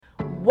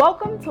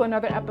Welcome to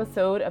another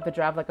episode of the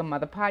Drive Like a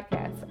Mother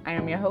podcast. I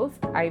am your host,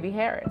 Ivy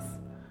Harris.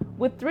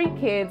 With 3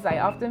 kids, I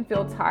often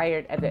feel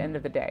tired at the end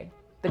of the day.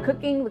 The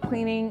cooking, the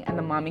cleaning, and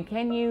the mommy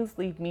can-yous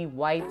leave me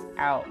wiped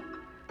out.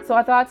 So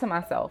I thought to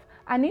myself,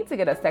 I need to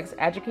get a sex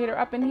educator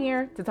up in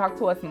here to talk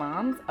to us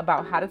moms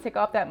about how to take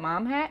off that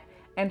mom hat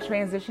and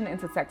transition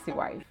into sexy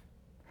wife.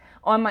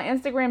 On my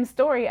Instagram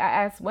story, I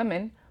asked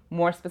women,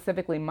 more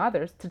specifically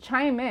mothers, to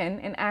chime in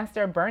and ask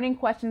their burning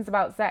questions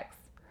about sex.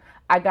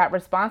 I got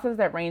responses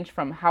that range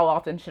from how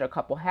often should a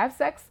couple have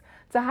sex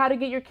to how to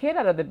get your kid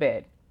out of the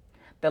bed.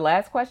 The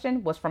last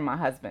question was from my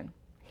husband.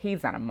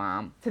 He's not a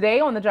mom. Today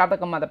on the Drive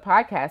Like a Mother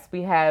podcast,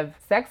 we have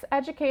sex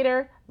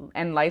educator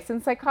and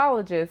licensed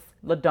psychologist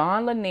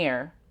LaDawn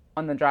Lanier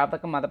on the Drive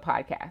Like a Mother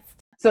podcast.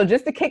 So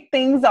just to kick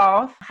things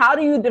off, how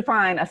do you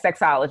define a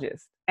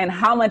sexologist and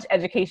how much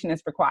education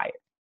is required?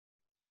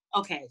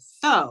 Okay,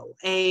 so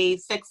a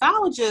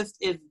sexologist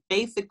is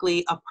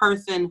basically a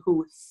person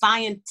who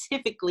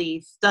scientifically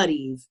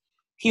studies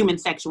human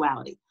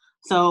sexuality.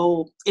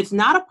 So it's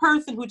not a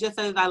person who just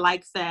says, I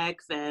like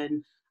sex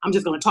and I'm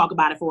just going to talk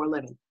about it for a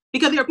living.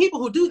 Because there are people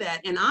who do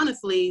that. And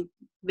honestly,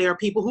 there are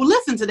people who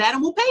listen to that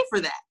and will pay for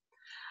that.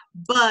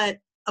 But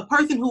a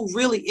person who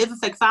really is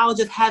a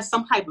sexologist has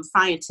some type of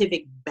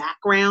scientific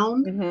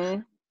background.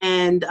 Mm-hmm.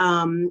 And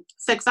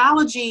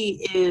sexology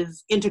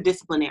is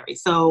interdisciplinary.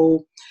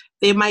 So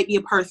there might be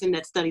a person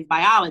that studies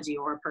biology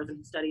or a person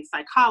who studies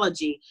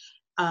psychology,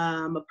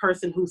 a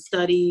person who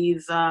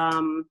studies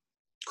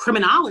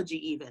criminology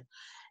even.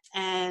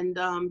 And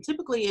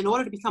typically, in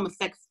order to become a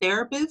sex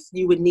therapist,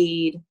 you would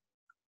need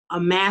a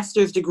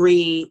master's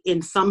degree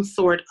in some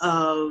sort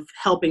of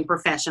helping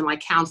profession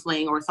like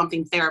counseling or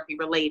something therapy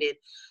related.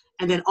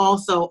 And then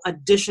also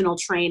additional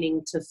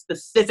training to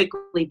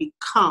specifically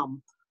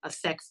become a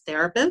sex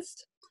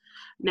therapist.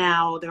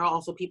 Now, there are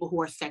also people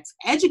who are sex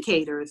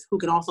educators who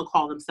can also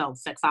call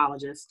themselves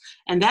sexologists.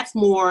 And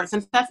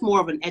since that's more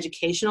of an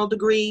educational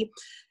degree,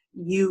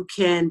 you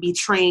can be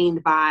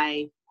trained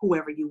by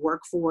whoever you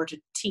work for to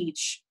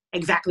teach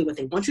exactly what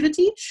they want you to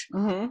teach.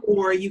 Mm-hmm.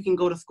 Or you can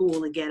go to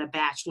school and get a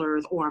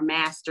bachelor's or a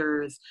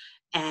master's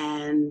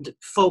and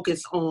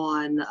focus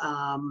on,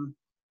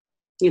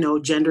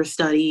 gender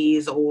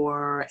studies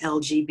or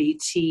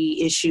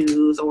LGBT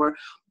issues or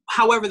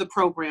however the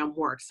program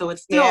works. So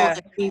it's still,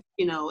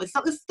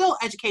 it's still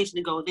education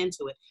that goes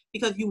into it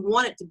because you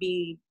want it to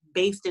be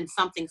based in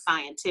something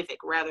scientific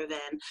rather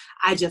than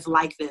I just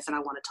like this and I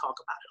want to talk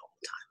about it all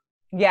the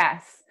time.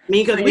 Yes. I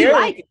mean, because we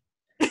like it.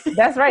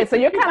 That's right. So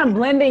you're kind of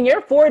blending,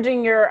 you're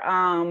forging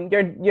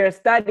your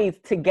studies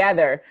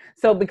together.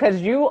 So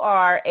because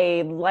you're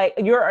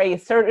a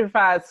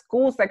certified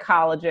school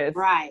psychologist,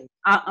 right?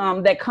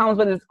 That comes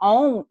with its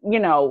own,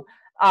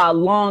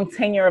 long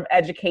tenure of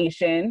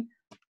education.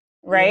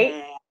 Right.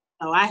 Yeah.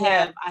 So I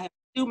have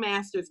 2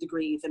 master's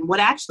degrees, and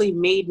what actually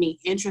made me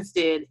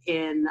interested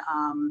in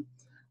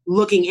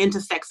looking into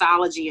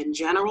sexology in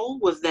general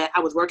was that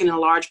I was working in a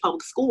large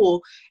public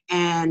school,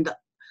 and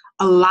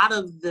a lot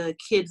of the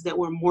kids that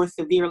were more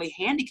severely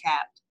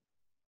handicapped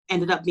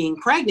ended up being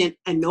pregnant,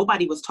 and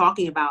nobody was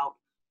talking about.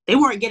 They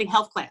weren't getting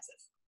health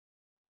classes.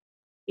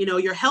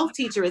 Your health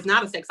teacher is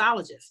not a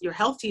sexologist. Your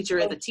health teacher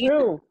is a teacher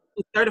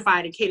who's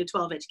certified in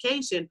K-12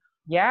 education.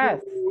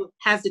 Yes. Who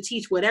has to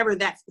teach whatever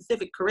that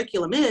specific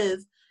curriculum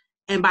is.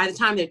 And by the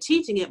time they're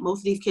teaching it,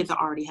 most of these kids are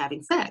already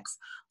having sex.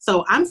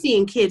 So I'm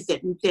seeing kids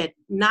that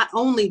not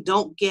only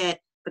don't get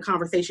the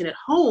conversation at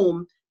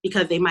home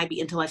because they might be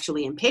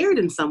intellectually impaired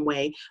in some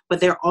way, but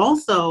they're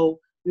also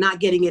not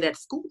getting it at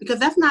school because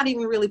that's not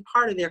even really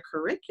part of their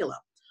curriculum.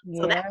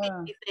 Yeah. So that made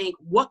me think,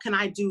 what can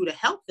I do to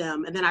help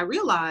them? And then I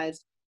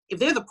realized if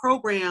there's a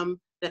program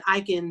that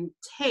I can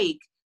take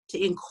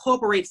to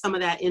incorporate some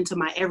of that into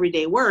my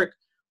everyday work,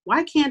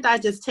 why can't I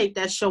just take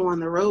that show on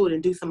the road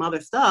and do some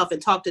other stuff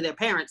and talk to their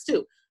parents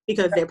too?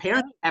 Because their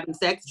parents are having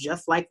sex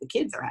just like the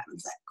kids are having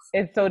sex.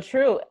 It's so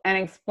true. And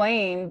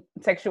explain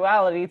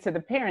sexuality to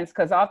the parents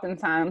because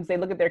oftentimes they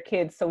look at their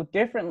kids so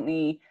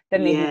differently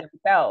than they do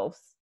themselves.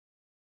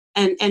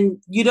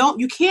 And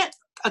you can't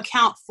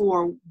account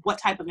for what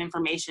type of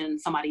information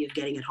somebody is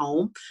getting at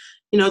home.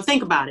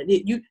 Think about it.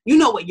 You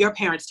know what your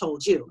parents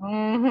told you.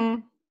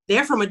 Mm-hmm.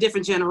 They're from a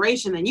different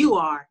generation than you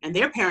are, and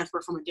their parents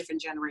were from a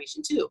different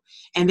generation too.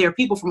 And there are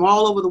people from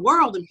all over the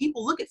world, and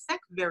people look at sex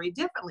very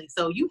differently.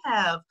 So you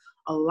have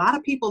a lot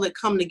of people that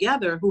come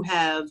together who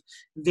have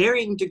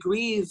varying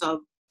degrees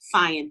of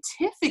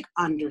scientific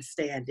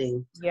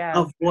understanding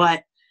of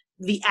what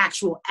the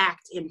actual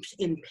act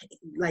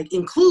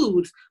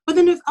includes. But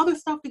then there's other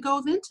stuff that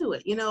goes into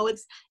it.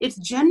 It's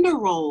gender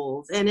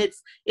roles, and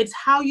it's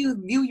how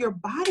you view your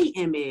body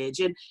image,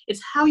 and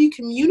it's how you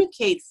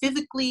communicate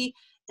physically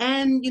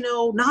and,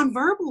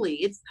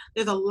 non-verbally.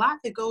 There's a lot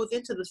that goes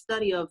into the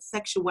study of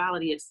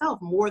sexuality itself,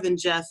 more than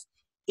just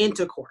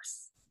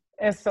intercourse.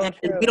 It's so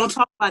true. We don't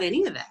talk about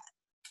any of that.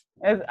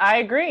 I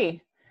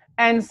agree.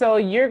 And so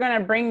you're going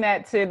to bring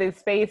that to the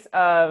space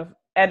of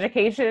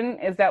education.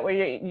 Is that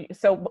where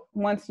so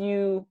once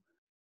you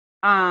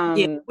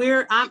I'm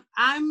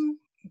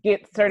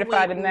get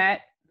certified in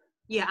that?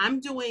 Yeah, I'm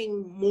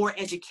doing more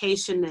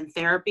education than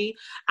therapy.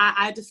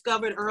 I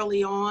discovered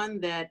early on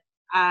that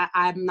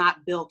I'm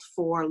not built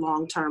for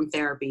long-term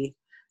therapy.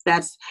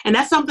 That's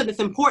something that's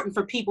important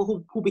for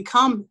people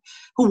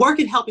who work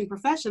in helping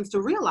professions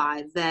to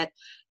realize that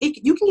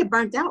you can get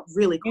burnt out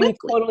really You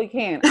quickly. totally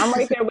can. I'm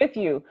right there with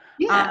you.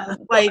 Yeah,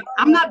 like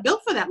I'm not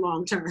built for that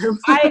long term.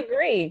 I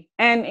agree.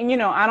 And, you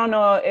know, I don't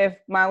know if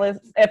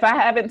I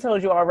haven't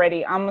told you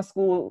already, I'm a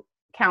school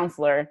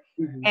counselor,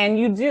 Mhm. and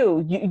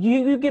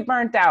you get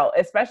burnt out,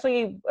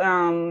 especially,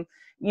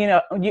 you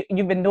know,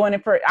 you've been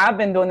doing I've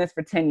been doing this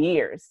for 10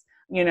 years.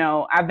 You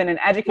know, I've been an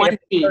educator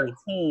for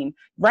 13.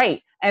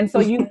 Right. And so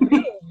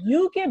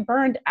you get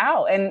burned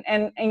out,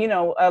 and, you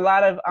know, a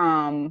lot of,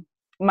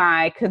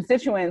 my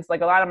constituents,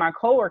 like a lot of my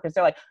coworkers,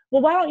 they're like,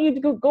 well, why don't you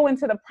go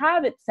into the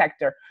private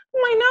sector?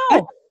 I'm like,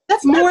 no,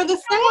 that's more the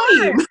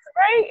same,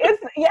 right?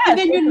 And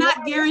then you're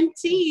not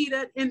guaranteed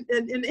an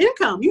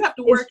income. You have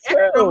to work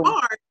extra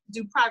hard to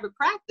do private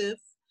practice.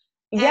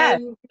 Yeah.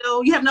 And, you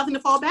know, you have nothing to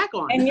fall back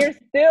on. And you're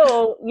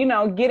still, you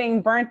know,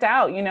 getting burnt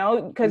out, you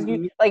know, because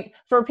you, like,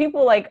 for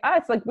people like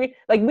us,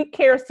 we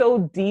care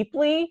so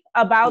deeply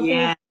about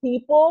these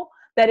people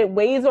that it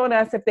weighs on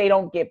us if they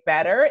don't get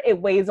better. It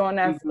weighs on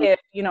us if,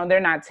 you know, they're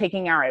not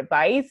taking our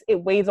advice.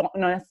 It weighs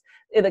on us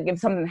if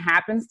something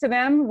happens to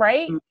them,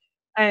 right?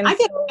 And I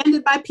get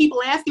offended by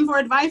people asking for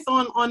advice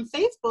on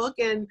Facebook,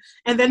 and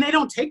then they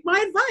don't take my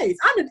advice.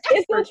 I'm an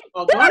expert.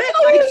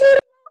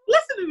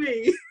 Listen to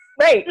me.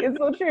 Right. It's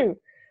so true.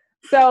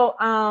 So,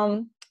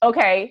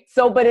 okay.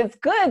 So, but it's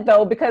good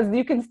though, because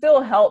you can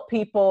still help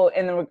people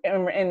in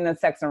the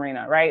sex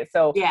arena. Right.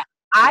 So yeah.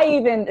 I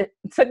even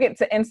took it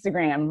to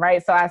Instagram,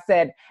 right? So I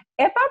said,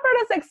 if I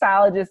brought a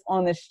sexologist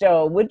on the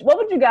show, what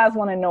would you guys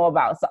want to know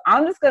about? So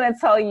I'm just going to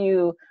tell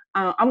you,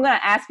 I'm going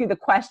to ask you the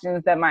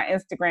questions that my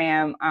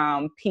Instagram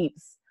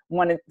peeps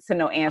wanted to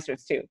know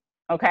answers to.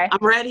 Okay?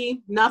 I'm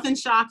ready. Nothing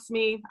shocks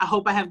me. I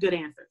hope I have good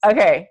answers.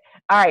 Okay.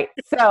 All right.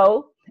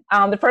 So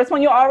the first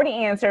one you already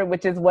answered,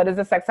 which is, what is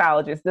a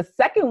sexologist? The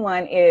second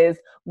one is,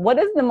 what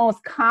is the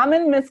most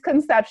common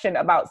misconception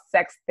about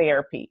sex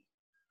therapy?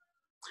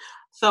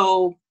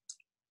 So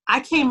I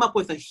came up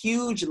with a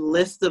huge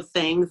list of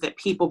things that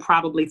people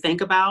probably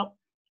think about.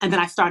 And then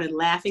I started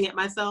laughing at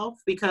myself,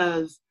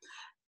 because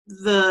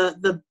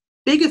the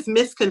biggest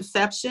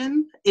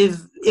misconception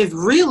is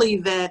really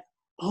that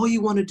all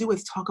you want to do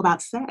is talk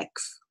about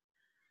sex.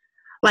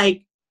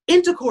 Like,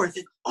 intercourse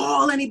is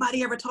all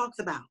anybody ever talks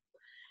about.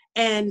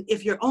 And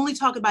if you're only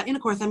talking about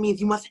intercourse, that means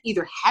you must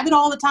either have it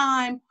all the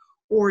time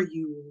or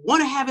you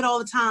want to have it all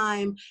the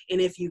time. And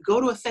if you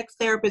go to a sex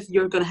therapist,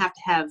 you're going to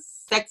have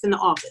sex in the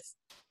office.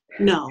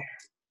 No.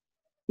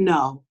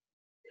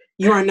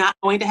 You are not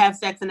going to have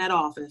sex in that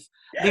office.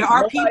 There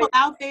are people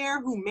out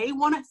there who may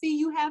want to see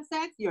you have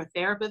sex. Your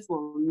therapist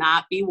will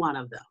not be one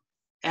of them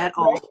at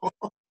all.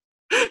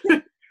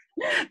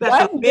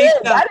 That's good.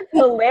 That is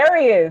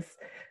hilarious.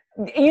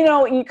 You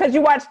know, because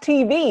you watch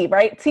TV,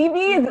 right?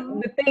 TV is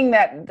the thing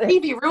that...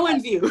 TV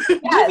ruins you.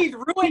 Yes. Movies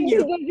ruin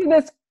you. Gives you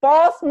this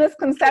false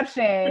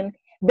misconception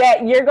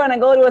that you're going to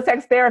go to a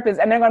sex therapist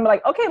and they're going to be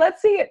like, okay,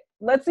 let's see it.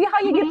 Let's see how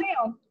you get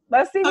down.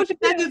 Let's see what you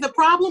do. There's a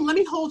problem. Let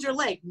me hold your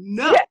leg.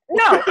 No. Yeah,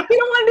 no, you don't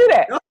want to do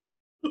that.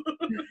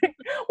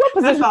 What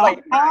position? That's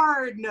a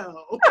hard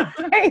no.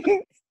 Right?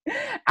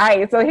 All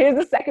right, so here's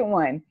the second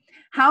one.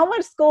 How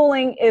much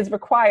schooling is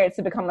required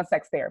to become a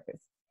sex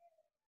therapist?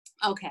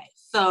 Okay,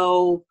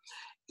 so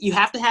you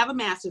have to have a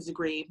master's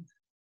degree.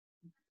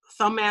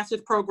 Some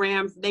master's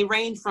programs, they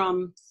range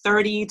from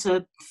 30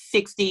 to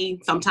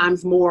 60,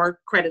 sometimes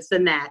more credits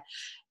than that.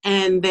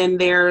 And then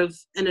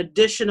there's an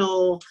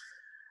additional,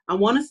 I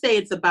want to say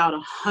it's about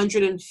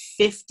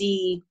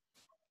 150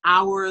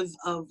 hours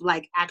of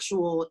like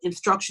actual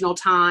instructional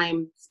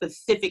time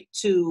specific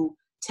to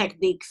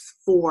techniques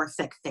for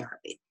sex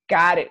therapy.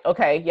 Got it.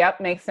 Okay.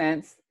 Yep. Makes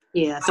sense.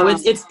 Yeah. So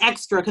it's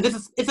extra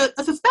because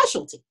it's a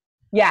specialty.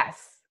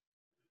 Yes.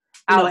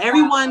 You know,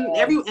 everyone,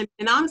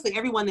 and honestly,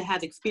 everyone that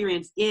has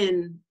experience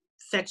in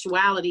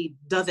sexuality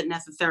doesn't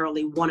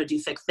necessarily want to do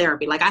sex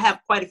therapy. Like, I have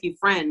quite a few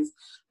friends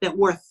that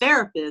were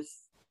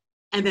therapists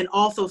and then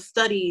also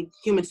studied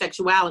human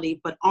sexuality,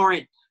 but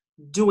aren't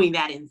doing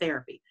that in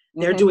therapy.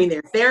 They're doing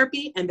their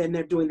therapy and then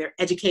they're doing their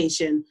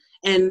education.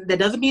 And that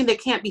doesn't mean there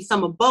can't be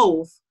some of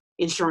both.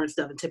 Insurance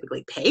doesn't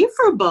typically pay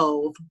for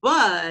both,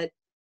 but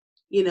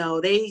you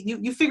know,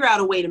 you figure out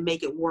a way to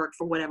make it work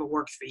for whatever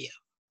works for you.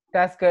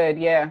 That's good.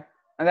 Yeah.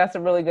 And that's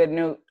a really good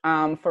note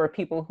for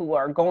people who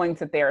are going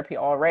to therapy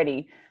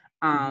already.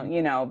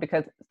 You know,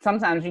 because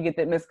sometimes you get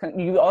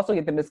you also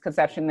get the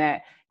misconception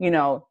that, you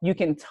know, you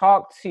can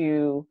talk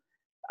to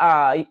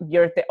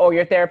your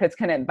therapist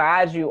can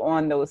advise you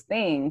on those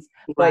things,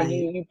 but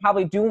you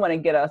probably do want to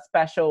get a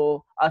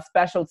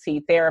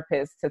specialty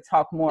therapist to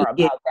talk more about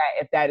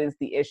that if that is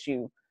the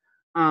issue.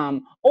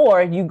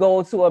 Or you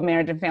go to a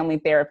marriage and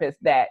family therapist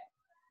that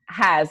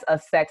has a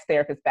sex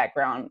therapist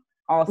background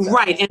also.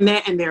 Right.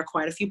 And there are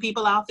quite a few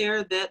people out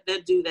there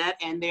that do that.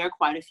 And there are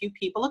quite a few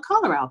people of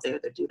color out there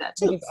that do that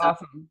too.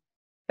 Awesome.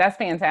 That's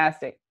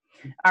fantastic.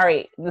 All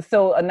right.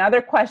 So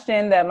another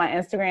question that my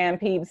Instagram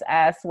peeps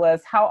asked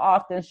was, how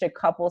often should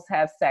couples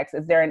have sex?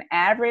 Is there an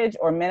average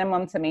or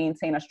minimum to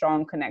maintain a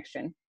strong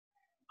connection?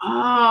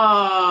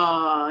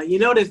 Oh,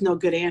 there's no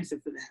good answer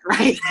for that,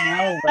 right?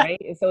 No, right?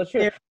 It's so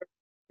true.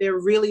 There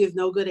really is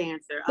no good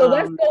answer. So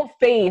let's go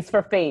phase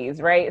for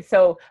phase, right?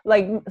 So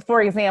like,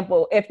 for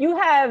example, if you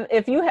have,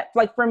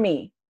 like for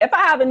me, if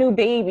I have a new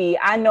baby,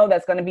 I know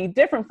that's going to be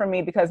different for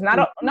me because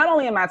not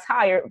only am I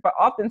tired, but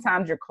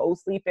oftentimes you're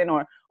co-sleeping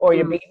or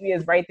your baby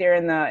is right there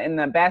in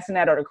the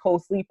bassinet or the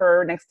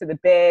co-sleeper next to the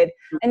bed.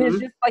 And it's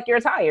just like, you're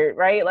tired,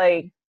 right?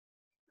 Like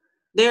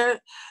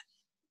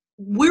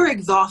we're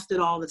exhausted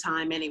all the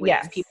time anyway,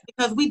 yes.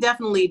 Because we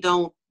definitely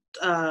don't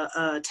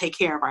take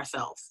care of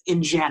ourselves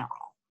in general.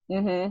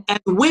 As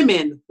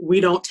women, we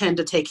don't tend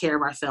to take care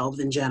of ourselves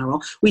in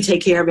general. We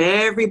take care of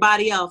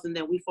everybody else and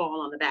then we fall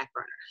on the back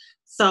burner.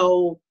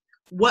 So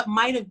what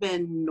might have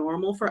been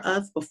normal for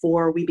us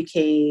before we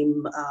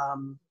became,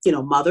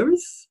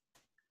 mothers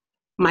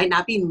might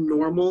not be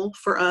normal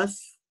for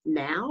us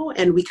now.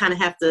 And we kind of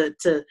have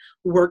to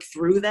work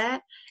through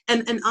that.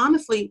 And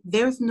honestly,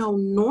 there's no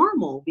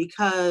normal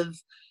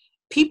because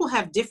people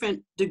have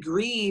different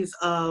degrees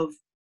of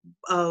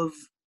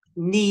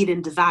need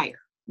and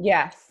desire.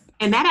 Yes.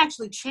 And that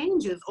actually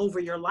changes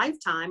over your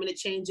lifetime and it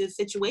changes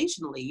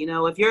situationally.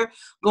 If you're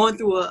going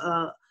through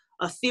a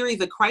series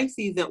of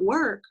crises at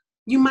work,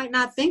 you might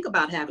not think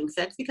about having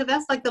sex because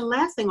that's like the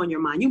last thing on your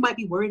mind. You might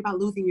be worried about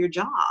losing your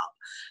job.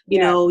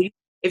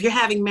 If you're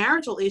having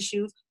marital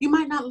issues, you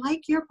might not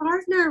like your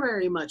partner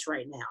very much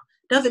right now.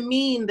 Doesn't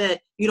mean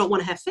that you don't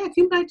want to have sex.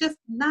 You might just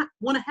not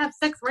want to have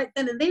sex right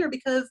then and there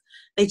because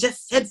they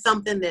just said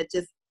something that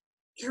just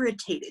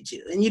irritated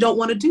you and you don't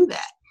want to do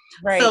that.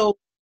 Right. So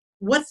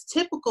what's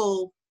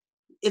typical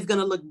is going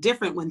to look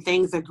different when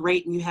things are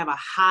great and you have a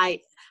high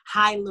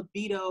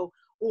libido,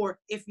 or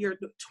if you're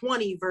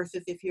 20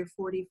 versus if you're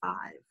 45.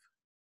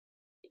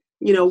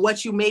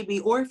 What you may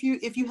be, or if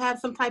you have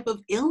some type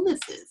of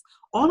illnesses,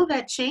 all of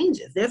that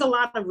changes. There's a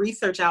lot of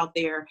research out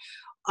there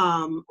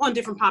on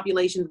different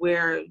populations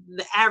where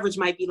the average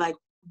might be like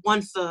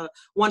once a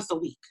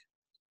week.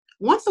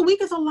 Once a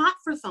week is a lot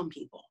for some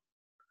people.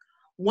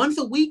 Once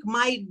a week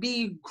might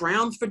be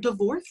grounds for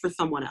divorce for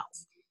someone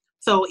else.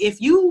 So if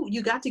you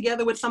got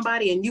together with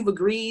somebody and you've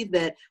agreed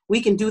that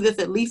we can do this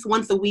at least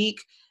once a week,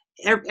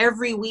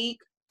 every week,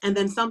 and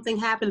then something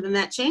happens and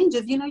that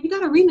changes, you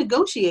got to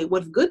renegotiate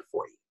what's good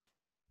for you.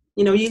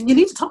 You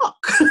need to talk.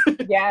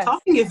 Yes.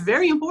 Talking is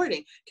very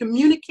important.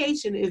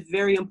 Communication is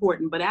very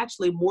important, but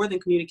actually more than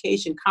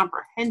communication,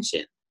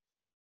 comprehension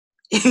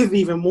is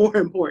even more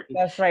important.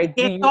 That's right.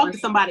 You can't talk to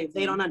somebody if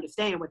they don't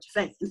understand what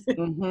you're saying.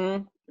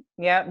 Mm-hmm.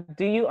 Yep.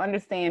 Do you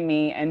understand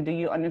me? And do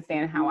you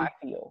understand how I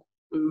feel?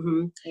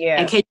 Mm-hmm. Yeah.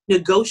 And can you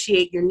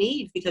negotiate your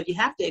needs? Because you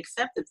have to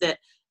accept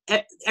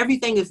that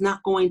everything is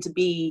not going to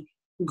be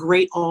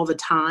great all the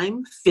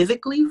time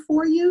physically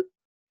for you.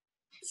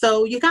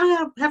 So you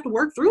kind of have to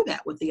work through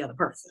that with the other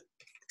person.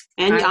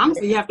 And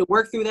honestly, you have to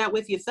work through that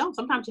with yourself.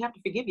 Sometimes you have to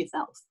forgive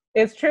yourself.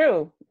 It's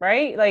true,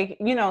 right? Like,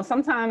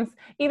 sometimes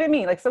even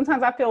me, like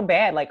sometimes I feel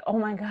bad, like, oh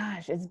my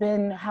gosh, it's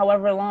been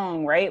however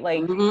long, right?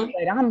 Like,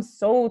 like I'm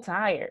so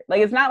tired.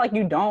 Like, it's not like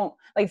you don't,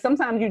 like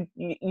sometimes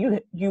you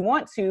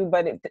want to,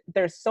 but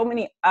there's so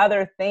many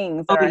other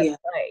things that are at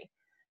play,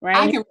 right?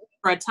 I can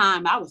remember a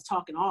time I was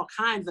talking all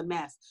kinds of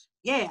mess.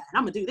 Yeah, and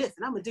I'm going to do this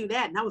and I'm going to do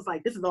that. And I was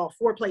like, this is all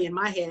foreplay in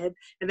my head.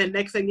 And then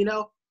next thing you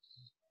know.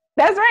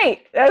 That's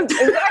right. That's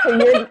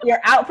exactly.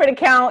 You're out for the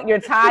count. You're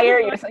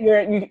tired.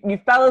 You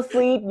fell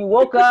asleep. You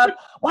woke up.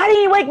 Why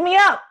didn't you wake me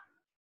up?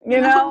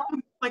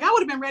 Like I would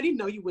have been ready.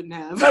 No, you wouldn't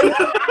have. No, you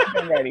wouldn't have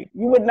been ready.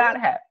 You would not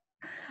have.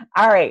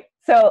 All right.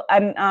 So,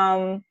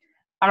 all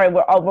right,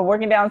 we're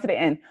working down to the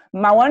end.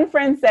 My one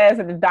friend says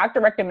that the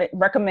doctor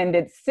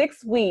recommended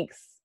 6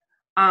 weeks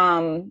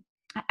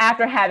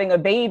after having a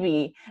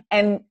baby,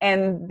 and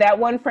that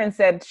one friend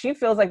said she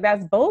feels like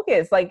that's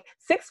bogus. Like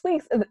 6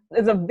 weeks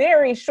is a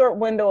very short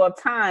window of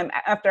time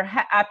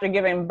after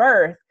giving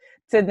birth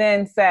to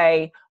then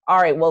say,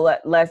 all right, well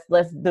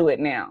let's do it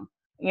now.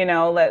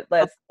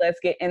 Let's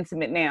get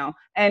intimate now.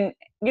 And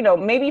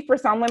maybe for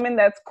some women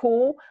that's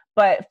cool,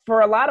 but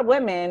for a lot of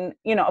women,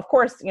 of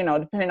course,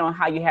 depending on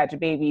how you had your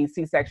baby,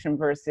 C-section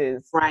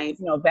versus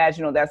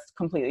vaginal, that's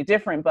completely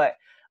different. But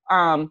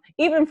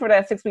even for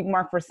that 6 week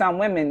mark for some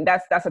women,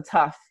 that's a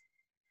tough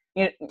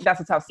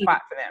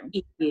spot for them.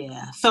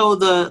 Yeah. So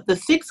the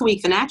 6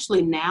 weeks, and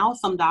actually now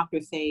some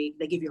doctors say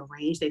they give you a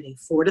range. They say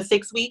 4 to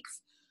 6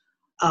 weeks,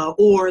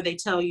 or they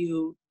tell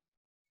you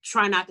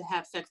try not to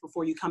have sex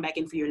before you come back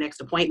in for your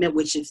next appointment,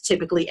 which is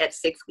typically at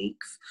 6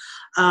 weeks.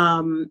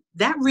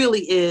 That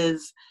really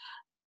is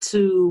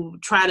to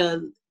try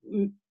to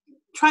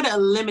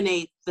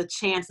eliminate the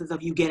chances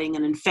of you getting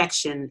an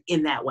infection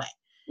in that way.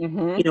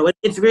 Mm-hmm.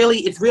 It's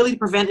really to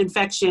prevent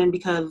infection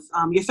because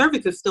your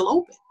cervix is still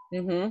open.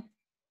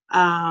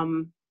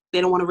 Mm-hmm.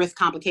 They don't want to risk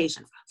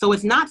complications. So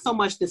it's not so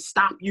much to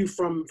stop you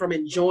from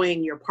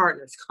enjoying your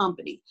partner's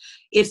company.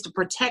 It's to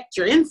protect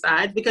your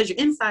insides because your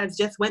insides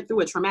just went through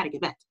a traumatic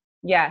event.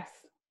 Yes.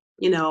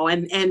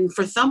 and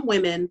for some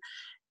women,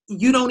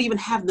 you don't even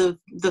have the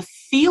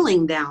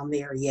feeling down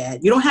there yet.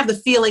 You don't have the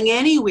feeling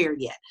anywhere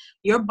yet.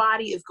 Your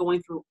body is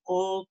going through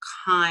all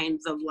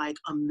kinds of like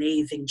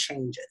amazing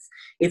changes.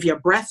 If you're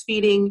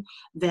breastfeeding,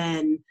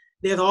 then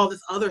there's all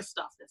this other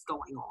stuff that's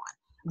going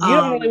on. You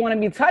don't really want to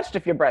be touched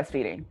if you're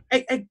breastfeeding.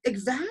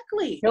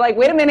 Exactly. You're like,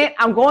 wait a minute,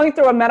 I'm going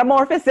through a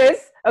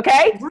metamorphosis,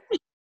 okay? Right.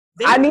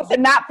 I need to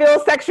not feel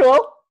sexual.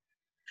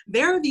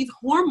 There are these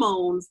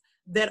hormones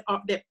that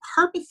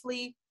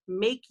purposely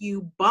make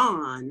you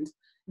bond.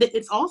 That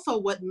it's also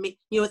what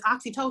it's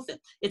oxytocin.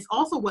 It's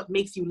also what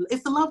makes you.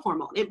 It's the love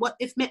hormone.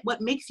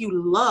 What makes you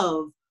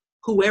love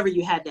whoever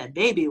you had that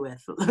baby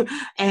with,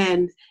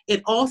 and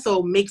it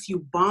also makes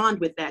you bond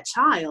with that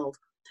child.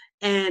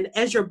 And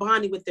as you're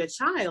bonding with their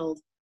child,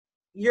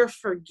 you're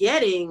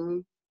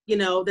forgetting,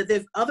 that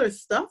there's other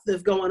stuff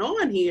that's going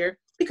on here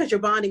because you're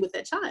bonding with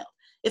that child.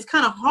 It's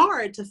kind of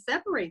hard to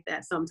separate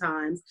that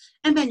sometimes.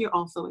 And then you're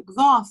also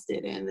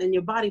exhausted and then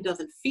your body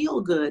doesn't feel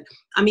good.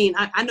 I mean,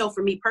 I know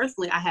for me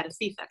personally, I had a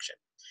C-section.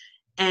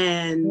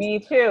 And me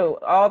too.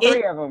 All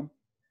three of them.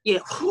 Yeah.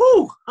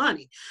 Whew,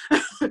 honey.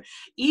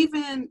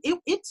 Even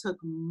it took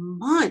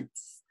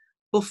months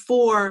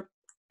before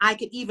I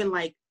could even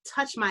like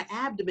touch my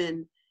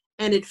abdomen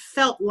and it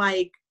felt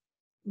like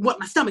what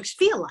my stomach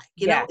feel like,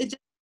 you know, it just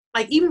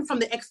like, even from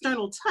the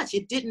external touch,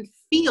 it didn't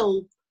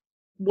feel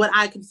what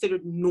I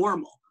considered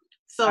normal.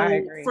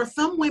 So for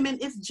some women,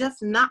 it's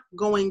just not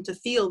going to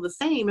feel the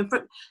same. And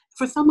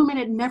for some women,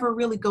 it never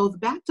really goes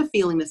back to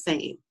feeling the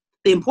same.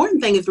 The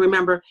important thing is to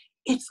remember,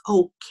 it's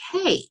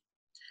okay.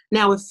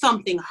 Now, if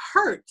something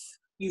hurts,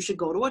 you should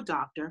go to a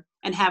doctor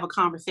and have a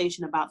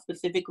conversation about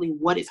specifically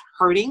what is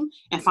hurting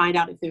and find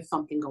out if there's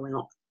something going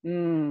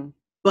on.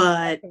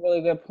 But that's a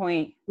really good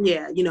point.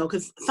 Yeah,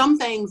 because some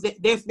things,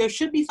 there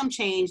should be some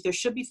change. There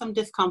should be some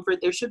discomfort.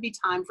 There should be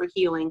time for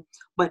healing.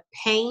 But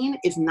pain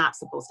is not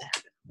supposed to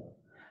happen.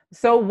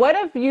 So what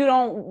if you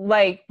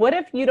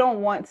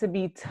don't want to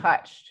be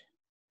touched?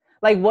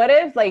 Like, what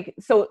if, like,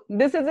 so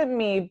this isn't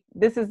me.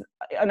 This is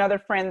another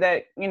friend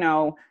that,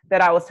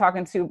 that I was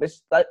talking to.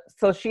 But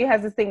so she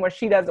has this thing where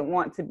she doesn't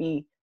want to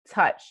be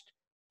touched.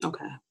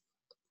 Okay.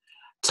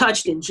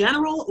 Touched in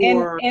general,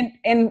 or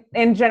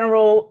in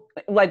general,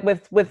 like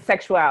with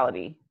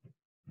sexuality.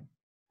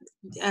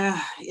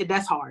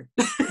 That's hard.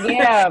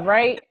 Yeah,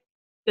 right.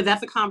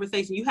 That's a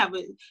conversation you have.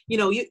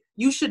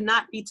 You should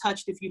not be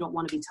touched if you don't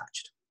want to be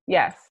touched.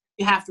 Yes.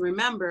 You have to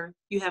remember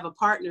you have a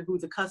partner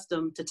who's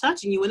accustomed to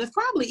touching you and is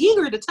probably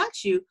eager to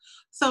touch you.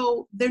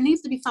 So there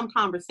needs to be some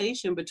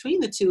conversation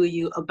between the two of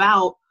you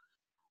about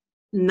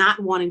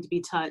not wanting to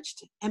be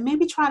touched, and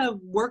maybe try to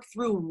work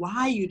through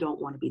why you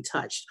don't want to be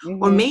touched.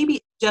 Or maybe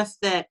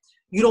just that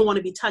you don't want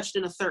to be touched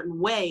in a certain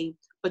way,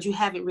 but you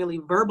haven't really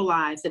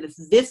verbalized that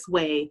it's this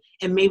way,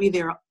 and maybe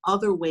there are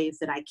other ways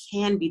that I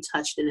can be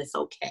touched and it's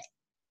okay.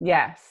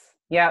 Yes.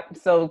 Yep.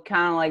 So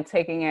kind of like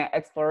taking an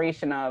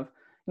exploration of,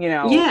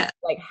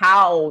 like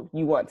how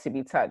you want to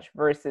be touched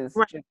versus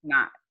just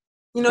not.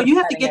 You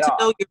have to get to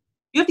know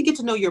you have to get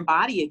to know your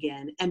body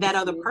again, and that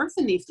other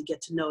person needs to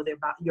get to know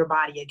your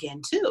body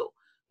again too.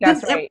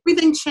 That's right.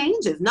 Everything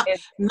changes.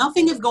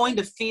 Nothing is going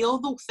to feel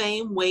the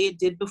same way it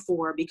did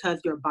before because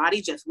your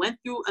body just went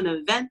through an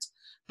event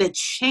that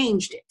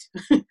changed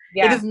it.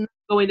 It is not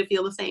going to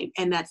feel the same,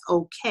 and that's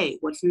okay.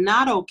 What's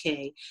not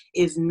okay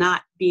is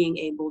not being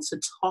able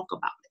to talk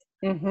about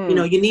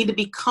it. You need to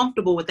be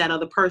comfortable with that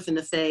other person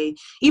to say,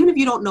 even if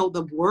you don't know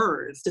the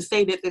words, to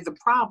say that there's a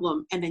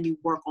problem, and then you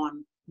work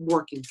on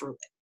working through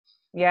it.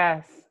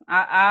 Yes.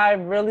 I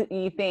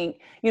really think,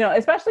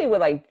 especially with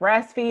like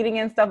breastfeeding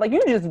and stuff, like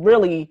you just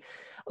really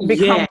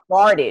become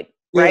guarded,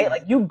 right?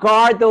 Like you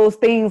guard those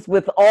things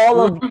with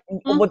all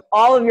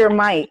of your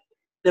might.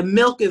 The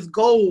milk is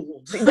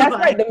gold. That's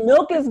right. The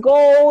milk is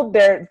gold.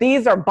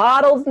 These are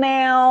bottles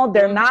now.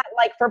 They're not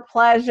like for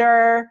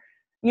pleasure,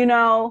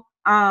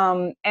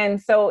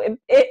 and so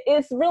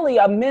it's really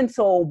a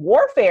mental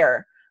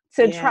warfare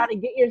to try to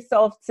get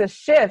yourself to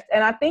shift.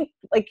 And I think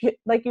like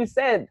you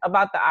said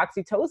about the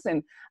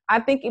oxytocin, I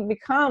think it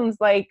becomes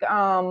like,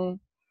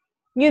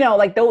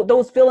 like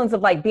those feelings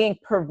of like being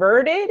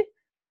perverted,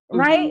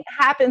 right?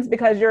 Happens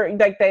because you're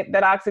like that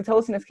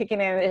oxytocin is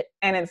kicking in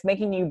and it's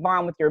making you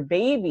bond with your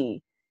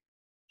baby.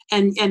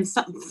 And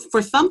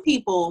for some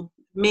people,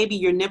 maybe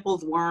your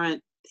nipples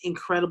weren't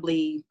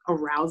incredibly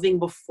arousing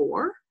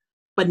before,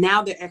 but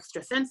now they're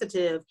extra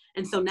sensitive.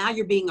 And so now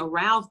you're being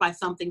aroused by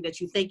something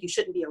that you think you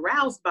shouldn't be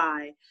aroused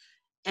by.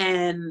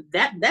 And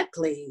that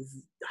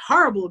plays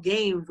horrible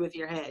games with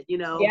your head,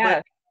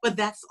 Yeah. But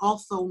that's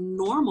also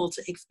normal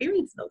to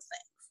experience those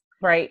things.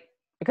 Right.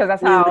 Because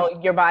that's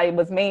how your body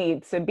was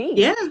made to be.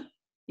 Yeah.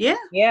 Yeah.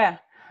 Yeah.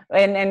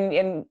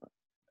 And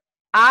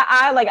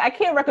I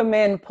can't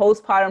recommend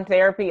postpartum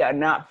therapy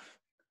enough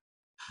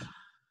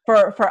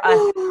for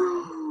us.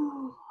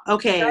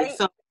 Okay. Right?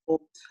 So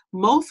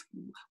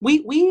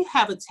we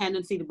have a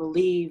tendency to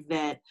believe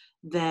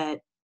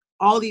that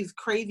all these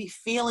crazy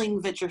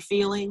feelings that you're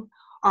feeling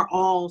are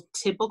all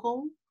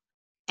typical.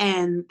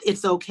 and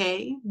it's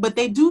okay, but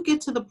they do get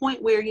to the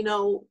point where,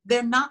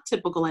 they're not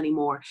typical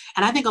anymore.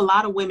 And I think a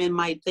lot of women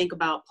might think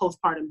about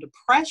postpartum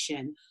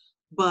depression,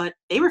 but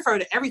they refer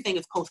to everything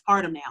as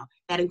postpartum now.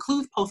 That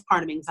includes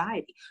postpartum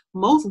anxiety.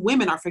 Most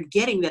women are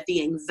forgetting that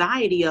the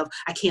anxiety of,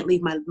 I can't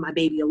leave my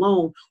baby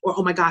alone, or,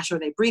 oh my gosh, are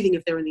they breathing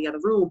if they're in the other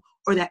room,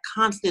 or that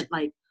constant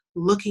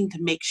looking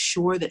to make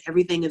sure that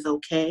everything is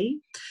okay,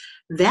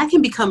 that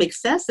can become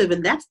excessive.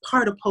 And that's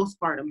part of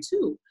postpartum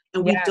too.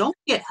 And we don't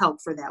get help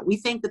for that. We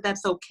think that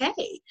that's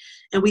okay.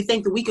 And we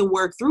think that we can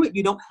work through it.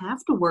 You don't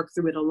have to work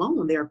through it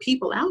alone. There are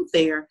people out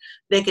there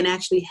that can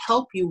actually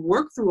help you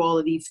work through all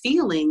of these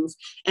feelings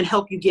and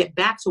help you get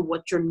back to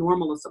what your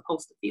normal is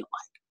supposed to feel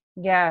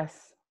like.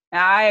 Yes,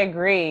 I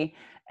agree.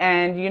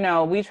 And,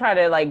 we try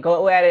to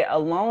go at it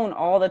alone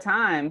all the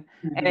time.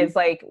 Mm-hmm. And it's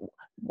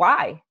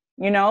why?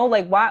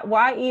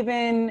 Why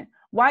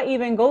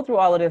even go through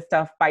all of this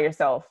stuff by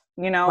yourself?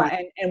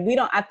 Right. And we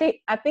don't, I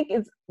think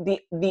it's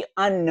the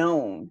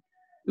unknown,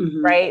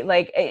 mm-hmm. right?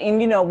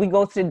 We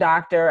go to the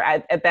doctor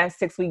at that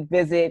 6-week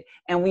visit,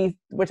 and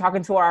we're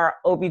talking to our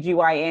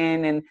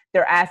OBGYN, and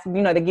they're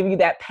asking, they give you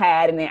that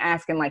pad, and they're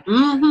asking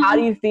mm-hmm. how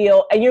do you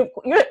feel? And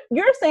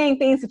you're saying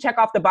things to check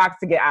off the box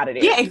to get out of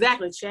there. Yeah,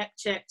 exactly. Check.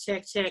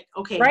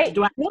 Okay. Right?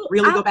 Do I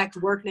really go back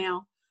to work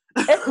now?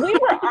 If we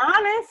were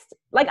honest,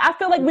 I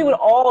feel like we would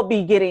all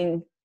be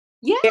getting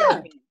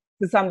therapy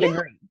to some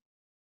degree.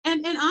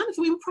 And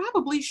honestly, we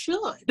probably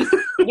should.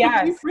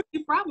 Yes. We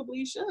really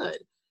probably should.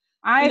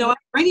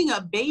 Bringing a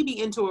baby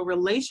into a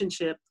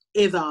relationship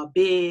is a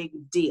big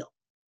deal.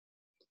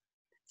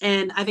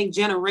 And I think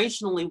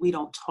generationally, we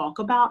don't talk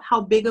about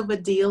how big of a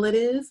deal it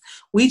is.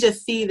 We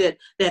just see that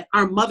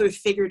our mothers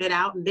figured it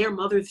out and their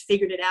mothers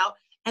figured it out.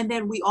 And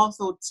then we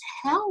also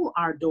tell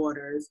our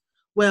daughters,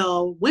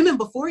 well, women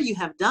before you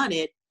have done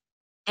it,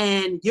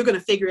 and you're going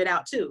to figure it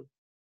out too.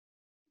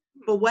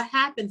 But what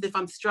happens if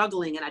I'm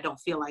struggling and I don't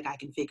feel like I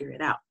can figure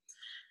it out?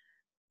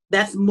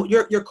 That's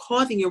you're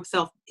causing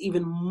yourself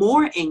even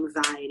more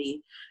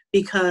anxiety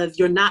because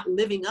you're not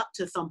living up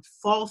to some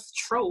false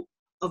trope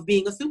of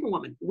being a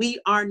superwoman. We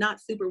are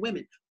not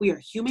superwomen. We are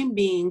human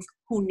beings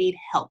who need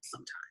help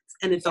sometimes.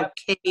 And it's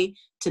okay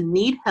to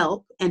need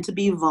help and to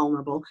be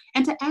vulnerable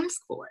and to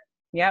ask for it.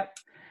 Yep.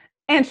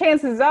 And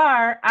chances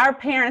are our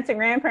parents and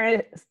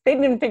grandparents, they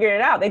didn't figure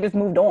it out. They just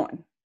moved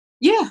on.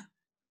 Yeah.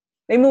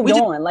 They moved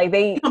on.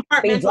 They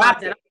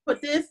dropped it.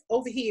 Put this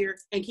over here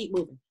and keep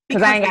moving.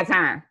 Because I ain't got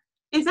time.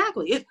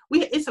 Exactly.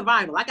 It's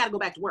survival. I got to go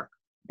back to work.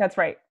 That's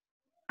right.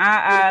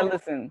 I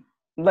listen,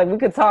 we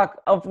could talk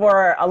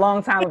for a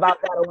long time about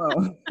that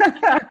alone.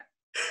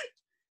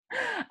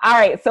 All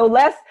right. So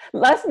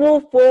let's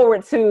move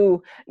forward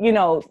to,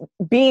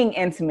 being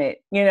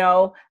intimate,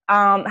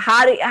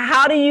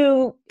 how do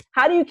you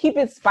keep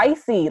it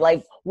spicy?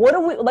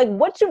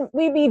 What should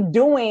we be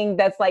doing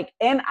that's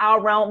in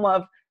our realm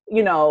of,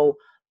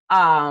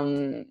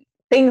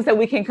 things that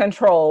we can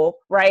control,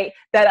 right?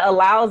 That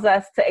allows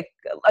us to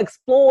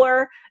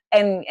explore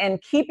and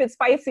keep it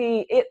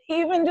spicy,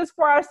 even just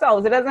for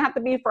ourselves. It doesn't have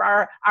to be for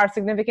our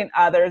significant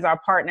others, our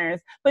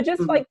partners, but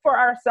just mm-hmm. For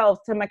ourselves,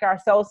 to make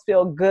ourselves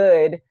feel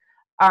good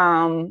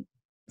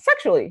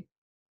sexually.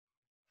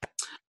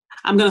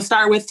 I'm going to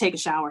start with take a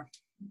shower.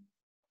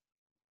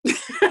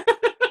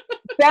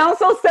 Sounds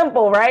so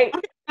simple, right?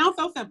 Sounds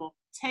so simple.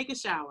 Take a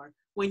shower.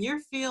 When you're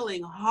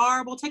feeling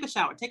horrible, take a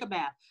shower, take a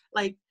bath.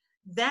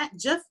 That,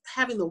 just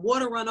having the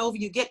water run over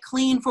you, get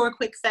clean for a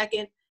quick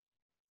second,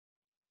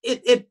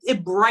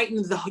 it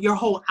brightens your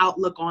whole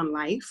outlook on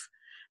life,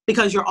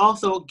 because you're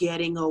also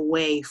getting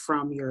away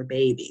from your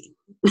baby.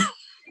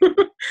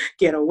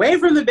 Get away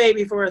from the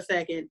baby for a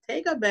second,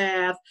 take a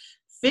bath,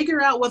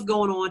 figure out what's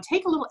going on,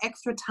 take a little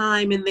extra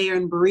time in there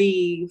and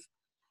breathe.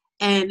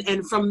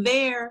 And from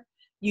there,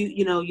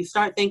 you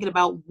start thinking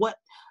about what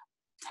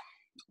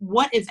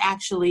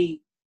actually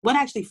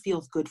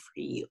feels good for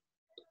you.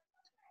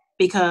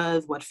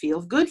 Because what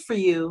feels good for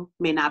you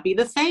may not be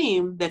the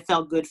same that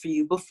felt good for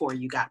you before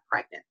you got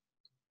pregnant.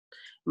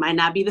 Might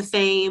not be the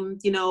same,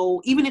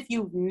 even if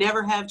you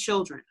never have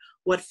children.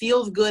 What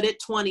feels good at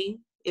 20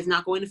 is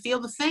not going to feel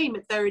the same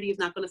at 30. It's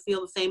not going to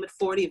feel the same at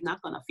 40. It's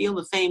not going to feel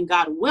the same,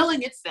 God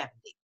willing, at 70.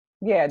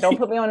 Yeah, don't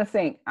put me on the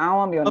sink. I don't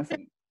want to be on the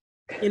sink.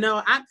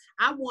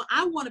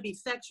 I want to be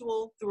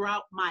sexual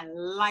throughout my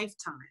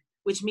lifetime,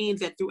 which means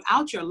that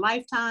throughout your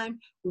lifetime,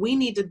 we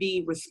need to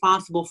be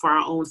responsible for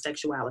our own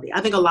sexuality. I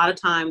think a lot of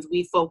times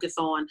we focus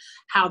on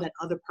how that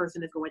other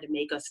person is going to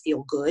make us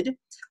feel good,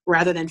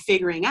 rather than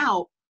figuring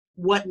out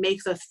what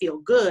makes us feel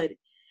good,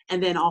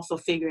 and then also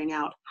figuring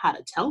out how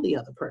to tell the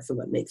other person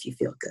what makes you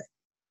feel good.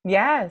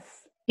 Yes.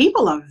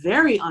 People are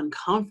very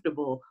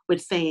uncomfortable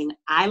with saying,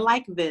 I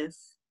like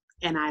this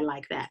and I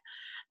like that.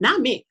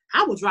 Not me.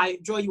 I will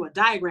draw you a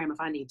diagram if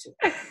I need to.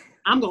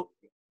 I'm going,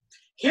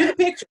 here's a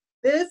picture.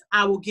 This,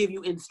 I will give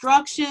you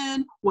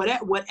instruction,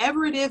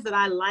 whatever it is that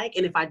I like.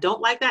 And if I don't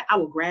like that, I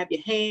will grab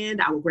your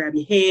hand, I will grab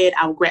your head,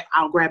 I'll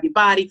grab your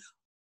body.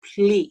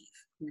 Please,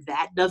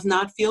 that does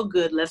not feel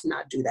good. Let's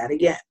not do that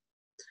again.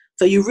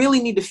 So you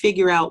really need to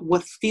figure out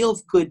what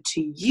feels good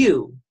to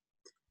you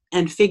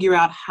and figure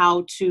out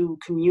how to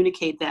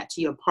communicate that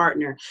to your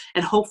partner.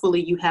 And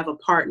hopefully you have a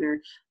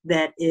partner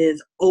that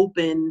is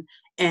open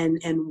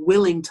and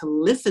willing to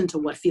listen to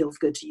what feels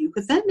good to you,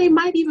 because then they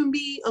might even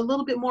be a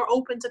little bit more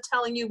open to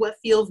telling you what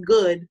feels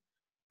good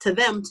to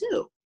them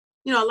too.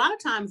 You know, a lot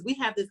of times we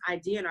have this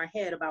idea in our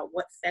head about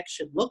what sex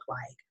should look like,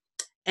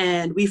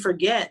 and we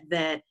forget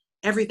that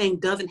everything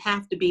doesn't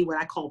have to be what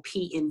I call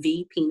P and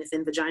V, penis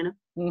and vagina.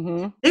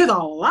 Mm-hmm. There's a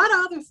lot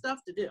of other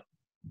stuff to do.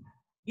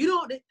 You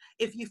don't,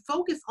 if you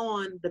focus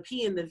on the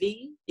P and the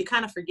V, you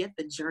kind of forget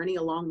the journey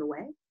along the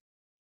way.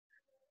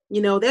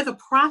 You know, there's a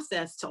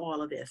process to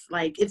all of this.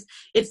 Like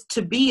it's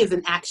to be is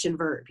an action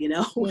verb, you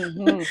know.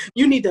 Mm-hmm.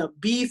 You need to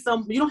be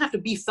you don't have to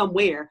be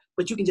somewhere,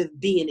 but you can just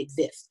be and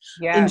exist.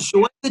 Yes.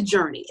 Enjoy the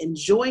journey.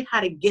 Enjoy how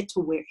to get to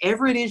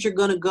wherever it is you're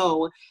going to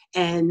go,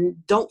 and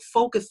don't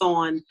focus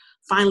on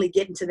finally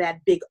getting to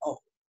that big O.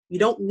 You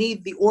don't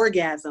need the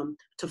orgasm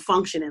to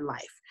function in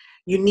life.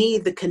 You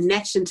need the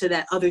connection to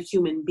that other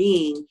human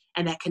being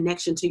and that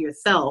connection to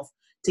yourself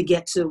to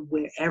get to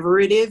wherever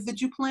it is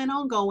that you plan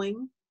on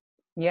going.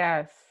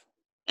 Yes.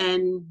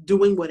 And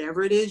doing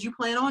whatever it is you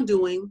plan on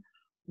doing,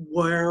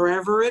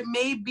 wherever it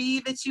may be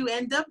that you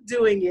end up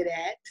doing it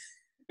at.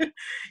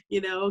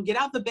 You know, get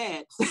out the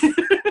bed.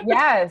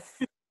 Yes.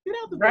 Get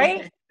out the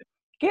right? bed.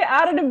 Get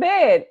out of the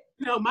bed.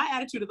 You know, my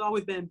attitude has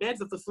always been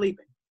beds are for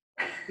sleeping.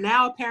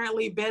 Now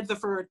apparently beds are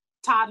for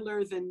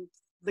toddlers and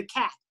the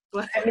cat.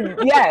 But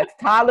yes,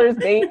 toddlers,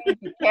 babies,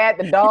 the cat,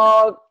 the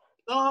dog.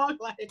 Dog,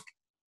 like.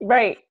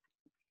 Right.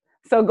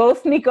 So go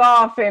sneak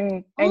off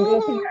and go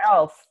somewhere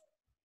else.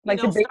 Like,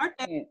 you know, start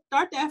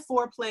that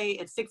foreplay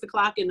at 6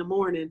 o'clock in the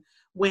morning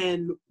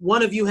when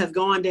one of you has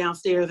gone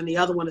downstairs and the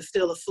other one is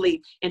still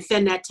asleep, and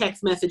send that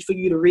text message for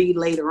you to read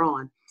later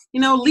on.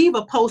 You know, leave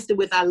a post-it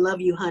with "I love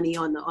you, honey"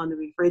 on the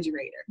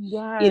refrigerator.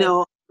 Yes. You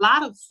know, a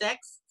lot of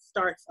sex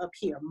starts up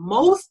here.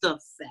 Most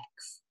of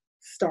sex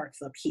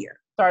starts up here.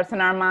 Starts in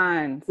our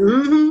minds.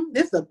 Mm-hmm.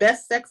 This is the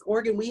best sex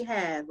organ we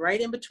have,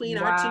 right in between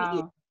our two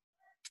ears.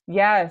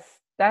 Yes,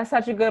 that's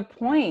such a good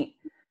point.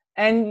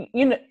 And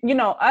you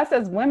know, us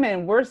as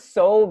women, we're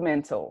so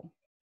mental.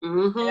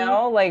 Mm-hmm. You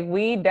know, like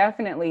we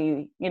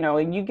definitely, you know,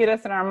 and you get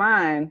us in our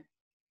mind.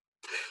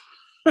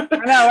 I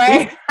know,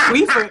 right?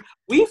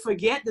 we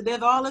forget that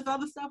there's all this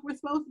other stuff we're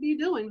supposed to be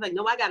doing. It's like,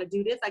 no, I got to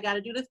do this,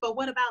 but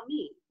what about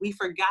me? We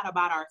forgot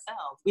about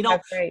ourselves. We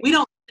don't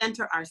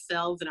center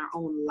ourselves in our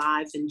own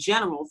lives in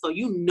general. So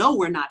you know,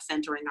 we're not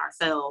centering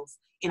ourselves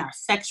in our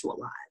sexual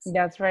lives.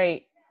 That's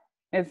right.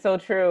 It's so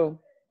true.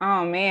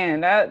 Oh man,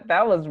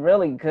 that was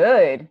really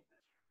good.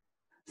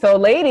 So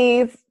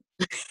ladies,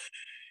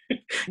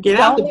 get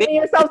out the bed. Don't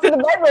yourself to the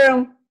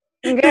bedroom.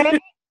 Okay,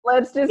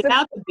 let's just get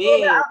out the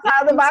bed.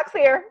 Outside the box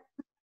here.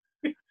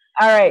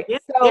 All right.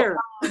 Get so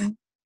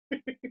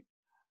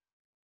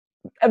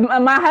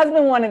my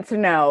husband wanted to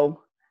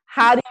know,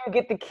 how do you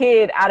get the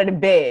kid out of the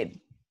bed?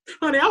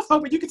 Honey, I was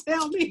hoping you could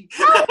tell me.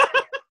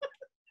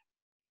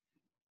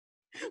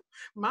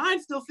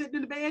 Mine's still sitting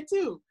in the bed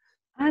too.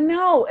 I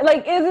know.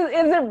 Like, is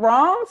it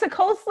wrong to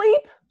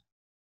co-sleep?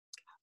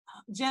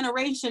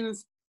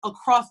 Generations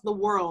across the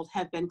world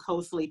have been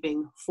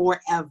co-sleeping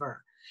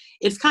forever.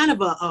 It's kind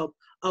of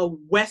a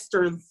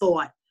Western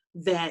thought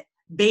that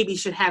babies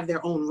should have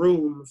their own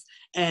rooms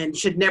and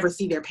should never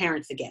see their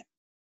parents again.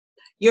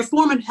 You're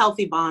forming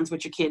healthy bonds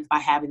with your kids by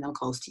having them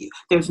close to you.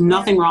 There's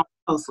nothing wrong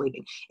with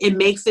co-sleeping. It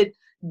makes it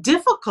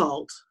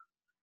difficult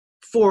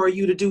for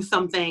you to do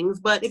some things,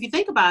 but if you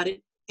think about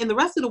it, in the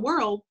rest of the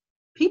world,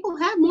 people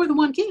have more than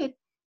one kid.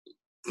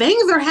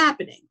 Things are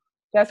happening.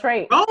 That's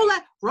right. Roll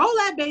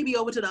that baby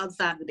over to the other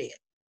side of the bed.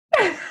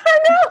 I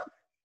know.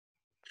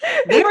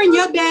 They're in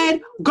your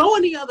bed. Go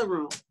in the other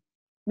room.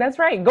 That's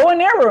right. Go in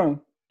their room.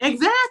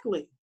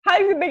 Exactly. How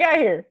do you think they got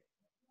here?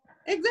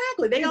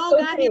 Exactly. They all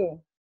got here.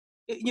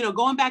 You know,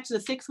 going back to the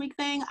 6-week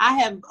thing, I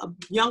have a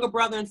younger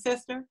brother and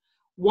sister.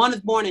 One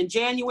is born in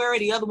January.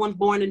 The other one's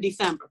born in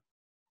December.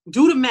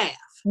 Do the math.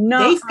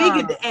 No,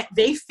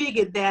 they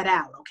figured that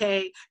out.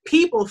 Okay,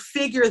 people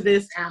figure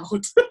this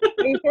out.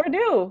 They sure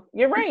do.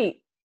 You're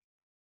right.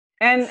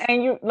 And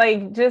you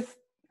like just.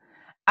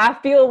 I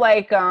feel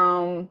like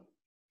you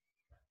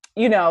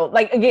know,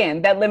 like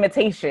again, that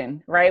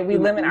limitation, right? We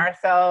limit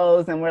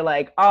ourselves, and we're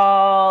like,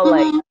 oh,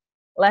 like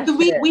let's.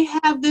 We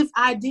have this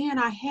idea in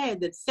our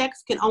head that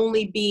sex can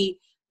only be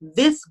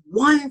this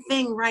one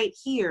thing right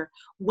here,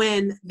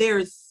 when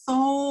there's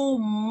so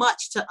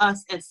much to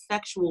us as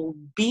sexual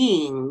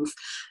beings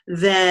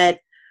that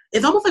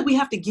it's almost like we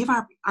have to give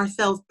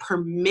ourselves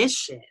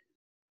permission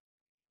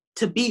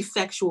to be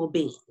sexual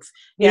beings.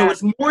 You know,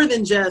 it's more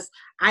than just,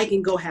 I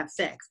can go have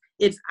sex.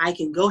 It's, I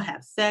can go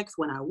have sex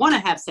when I want to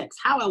have sex,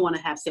 how I want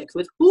to have sex,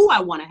 with who I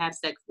want to have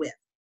sex with.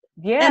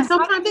 Yeah. And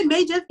sometimes it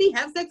may just be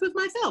have sex with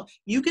myself.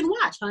 You can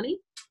watch, honey.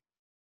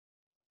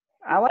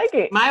 I like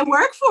it. Might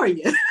work for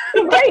you.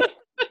 Right.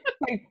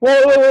 Like,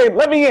 wait.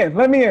 Let me in.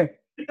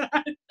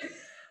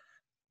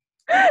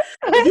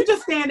 You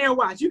just stand there and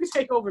watch. You can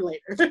take over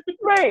later.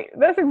 Right.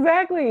 That's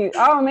exactly.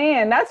 Oh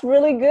man, that's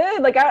really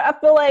good. Like I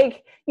feel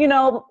like, you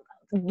know,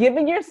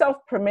 giving yourself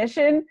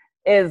permission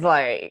is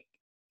like,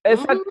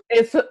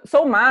 it's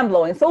so mind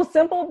blowing, so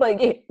simple,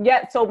 but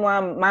yet so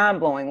mind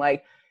blowing.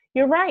 Like,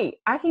 you're right.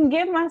 I can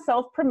give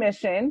myself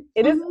permission.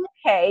 It is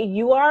okay.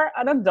 You are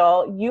an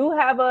adult. You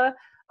have a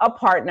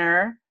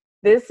partner.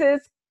 This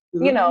is,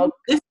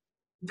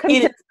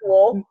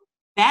 consensual.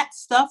 That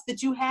stuff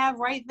that you have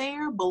right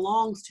there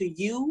belongs to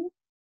you,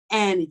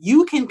 and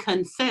you can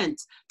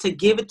consent to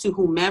give it to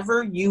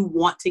whomever you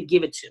want to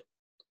give it to.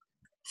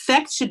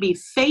 Sex should be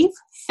safe,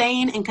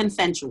 sane, and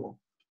consensual.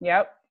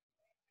 Yep.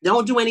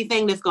 Don't do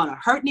anything that's going to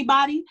hurt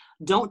anybody.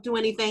 Don't do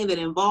anything that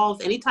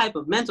involves any type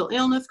of mental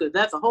illness, because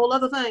that's a whole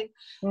other thing.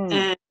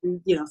 And,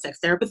 sex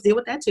therapists deal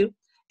with that too.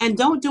 And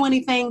don't do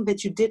anything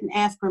that you didn't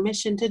ask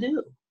permission to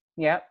do.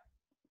 Yep.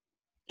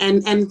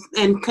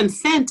 And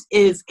consent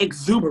is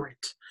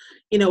exuberant.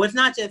 It's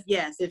not just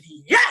yes, it's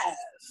yes.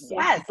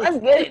 Yes, let's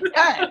get it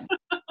done.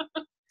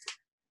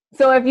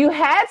 So if you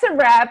had to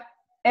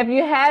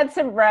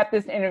wrap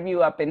this interview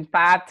up in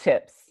 5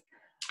 tips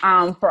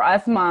for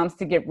us moms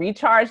to get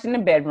recharged in the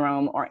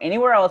bedroom or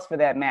anywhere else for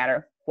that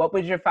matter, what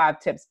would your 5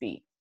 tips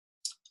be?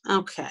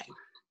 Okay.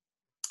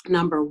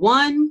 Number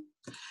 1,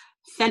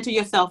 center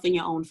yourself in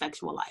your own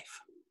sexual life.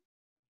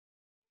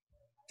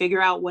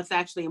 Figure out what's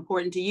actually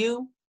important to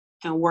you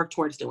and work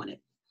towards doing it.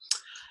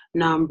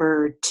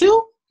 Number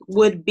 2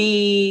 would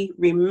be,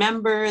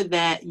 remember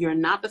that you're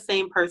not the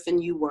same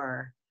person you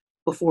were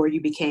before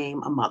you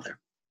became a mother.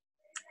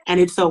 And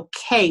it's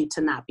okay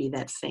to not be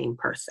that same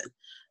person.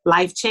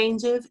 Life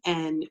changes,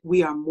 and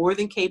we are more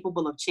than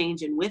capable of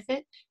changing with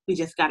it. We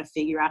just got to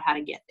figure out how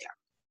to get there.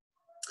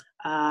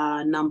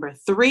 Number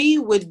 3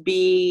 would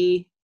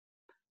be,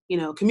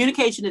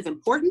 communication is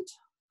important,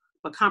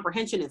 but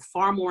comprehension is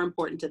far more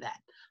important to that.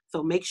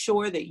 So make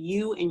sure that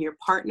you and your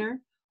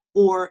partner,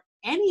 or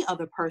any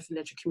other person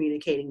that you're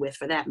communicating with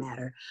for that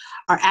matter,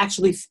 are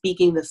actually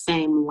speaking the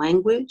same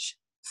language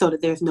so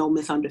that there's no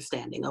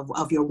misunderstanding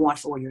of your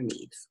wants or your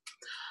needs.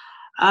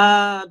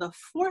 The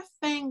 4th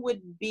thing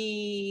would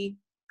be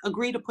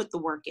agree to put the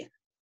work in.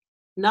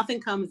 Nothing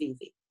comes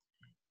easy.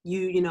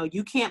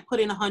 You can't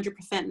put in 100%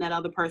 and that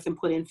other person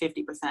put in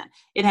 50%.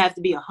 It has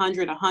to be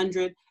 100.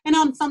 And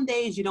on some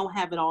days you don't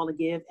have it all to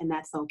give, and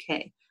that's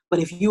okay. But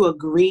if you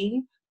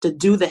agree to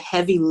do the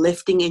heavy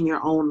lifting in your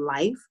own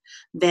life,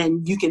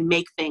 then you can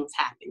make things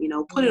happen.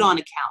 Put it on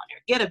a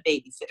calendar, get a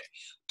babysitter.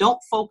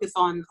 Don't focus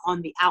on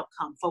the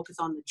outcome, focus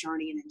on the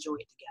journey and enjoy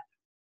it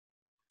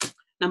together.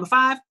 Number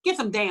 5, get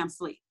some damn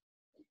sleep.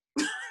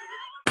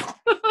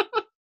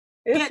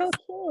 It's so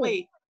cool.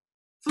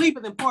 Sleep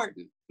is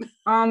important.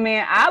 Oh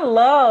man, I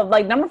love,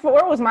 number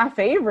 4 was my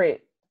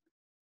favorite.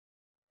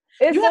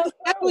 You have to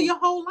schedule your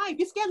whole life.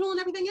 You're scheduling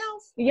everything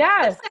else.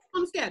 Yes. Put sex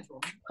on the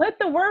schedule. Put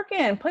the work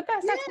in. Put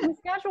that sex on the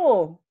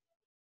schedule.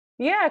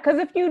 Yeah, because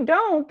if you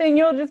don't, then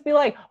you'll just be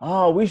like,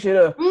 oh, we should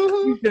have.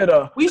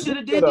 We should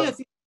have did this,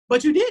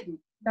 but you didn't.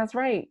 That's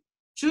right.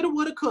 Shoulda,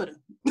 woulda, coulda.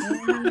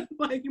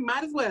 You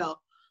might as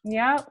well.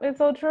 Yeah, it's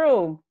so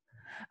true.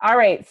 All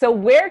right. So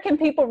where can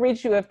people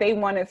reach you if they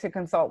wanted to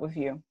consult with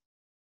you?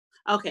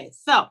 Okay,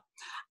 so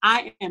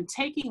I am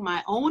taking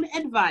my own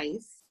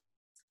advice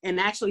and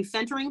actually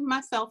centering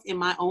myself in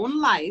my own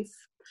life.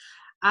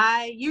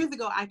 Years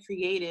ago, I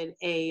created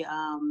a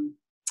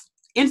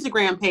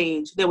Instagram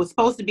page that was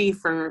supposed to be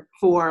for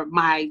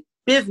my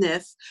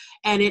business,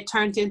 and it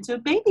turned into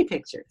baby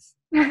pictures.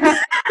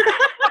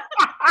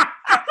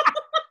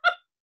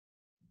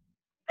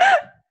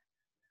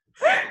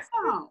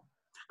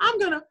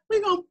 So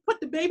we're gonna put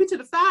the baby to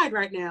the side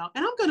right now,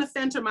 and I'm gonna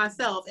center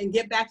myself and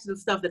get back to the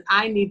stuff that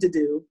I need to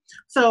do.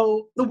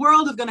 So the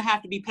world is gonna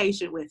have to be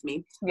patient with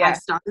me. Yes. I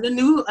started a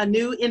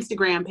new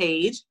Instagram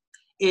page.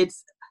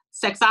 It's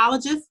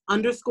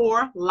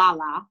sexologist_Lala,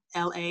 Lala.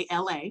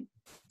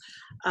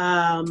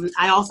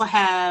 I also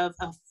have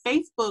a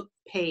Facebook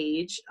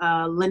page,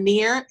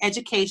 Lanier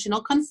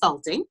Educational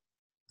Consulting,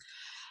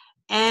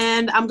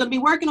 and I'm gonna be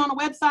working on a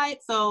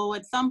website. So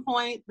at some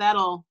point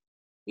that'll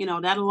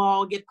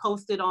all get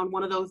posted on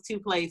one of those 2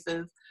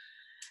 places.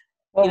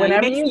 Well,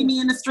 whenever you may see me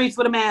in the streets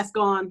with a mask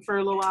on for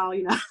a little while,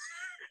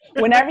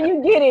 Whenever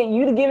you get it,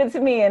 you give it to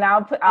me, and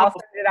I'll send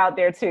it out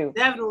there too.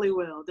 Definitely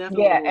will.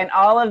 And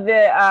all of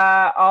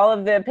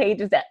the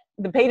pages that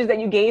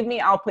you gave me,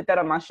 I'll put that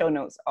on my show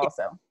notes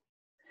also. Yeah.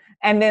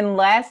 And then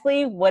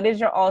lastly, what is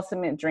your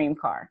ultimate dream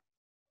car?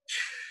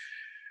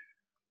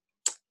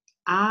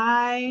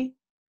 I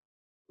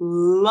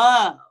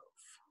love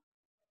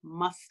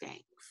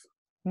Mustangs.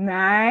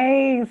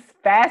 Nice.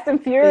 Fast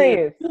and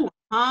Furious. Yeah,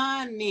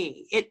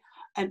 honey.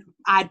 And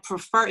I'd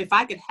prefer, if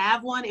I could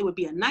have one, it would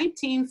be a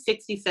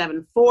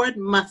 1967 Ford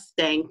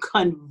Mustang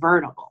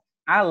convertible.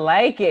 I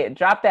like it.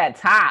 Drop that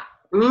top.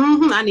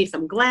 I need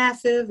some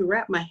glasses,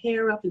 wrap my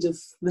hair up, and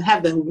just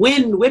have the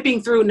wind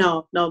whipping through.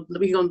 No, we're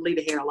going to leave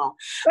the hair alone.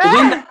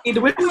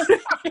 The wind.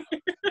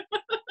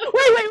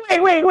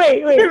 Wait.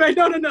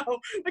 No.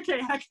 I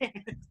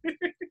can't.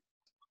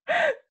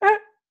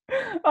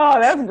 Oh,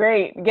 that's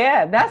great.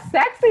 Yeah, that's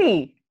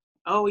sexy.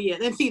 Oh yeah,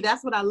 and see,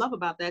 that's what I love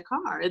about that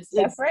car.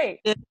 That's right.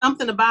 There's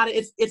something about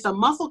it. It's a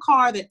muscle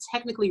car that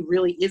technically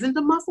really isn't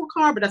a muscle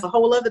car, but that's a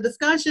whole other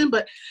discussion.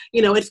 But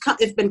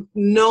it's been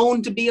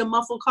known to be a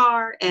muscle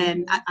car,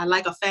 and I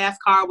like a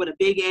fast car with a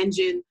big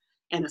engine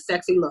and a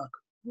sexy look.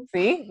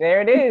 See,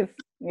 there it is.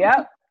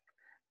 Yep,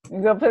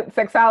 you go put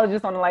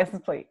sexologist on the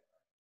license plate.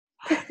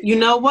 You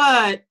know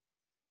what?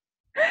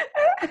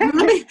 let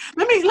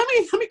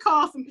me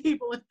call some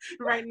people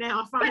right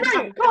now. Find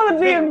out. Call the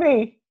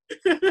DMV.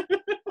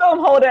 Tell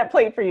them hold that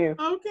plate for you.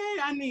 Okay,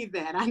 I need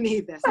that.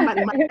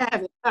 Somebody might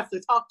have it. I have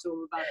to talk to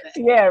them about that.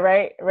 Yeah,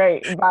 right.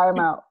 Buy them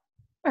out.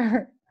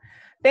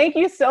 Thank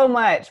you so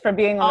much for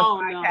being on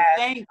the podcast. No,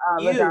 thank you.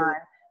 LaDon.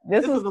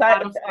 This was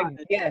such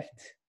a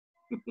gift.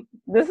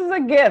 This is a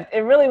gift.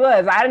 It really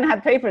was. I didn't have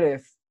to pay for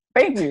this.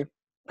 Thank you.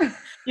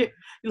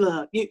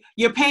 Look,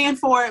 you're paying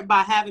for it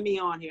by having me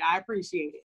on here. I appreciate it.